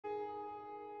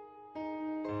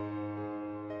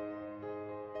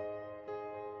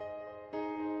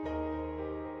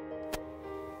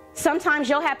Sometimes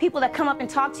you'll have people that come up and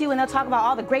talk to you, and they'll talk about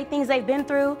all the great things they've been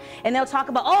through, and they'll talk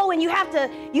about, oh, and you have to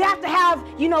have,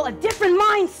 you know, a different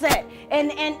mindset, and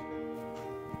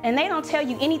they don't tell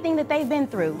you anything that they've been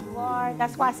through.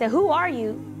 That's why I said, who are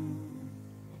you?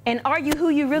 And are you who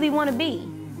you really want to be?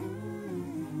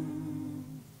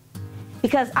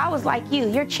 Because I was like you.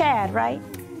 You're Chad, right?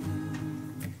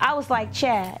 I was like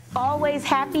Chad. Always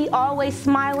happy, always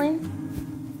smiling.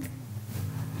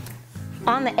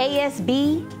 On the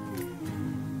ASB.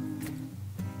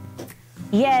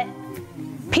 Yet,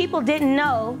 people didn't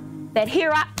know that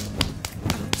here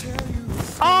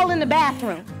all in the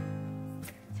bathroom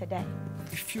today.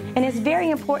 And it's very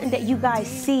important that you guys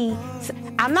see.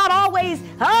 I'm not always,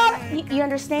 you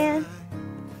understand?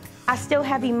 I still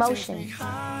have emotion.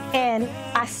 And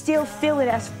I still feel it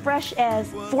as fresh as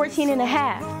 14 and a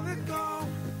half.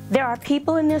 There are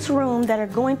people in this room that are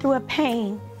going through a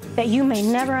pain that you may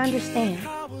never understand.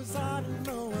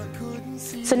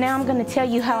 So now I'm going to tell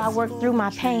you how I worked through my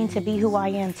pain to be who I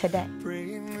am today.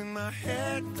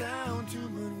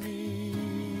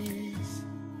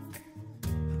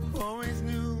 Always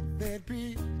knew there'd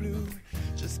be blue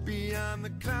just beyond the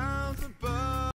clouds above.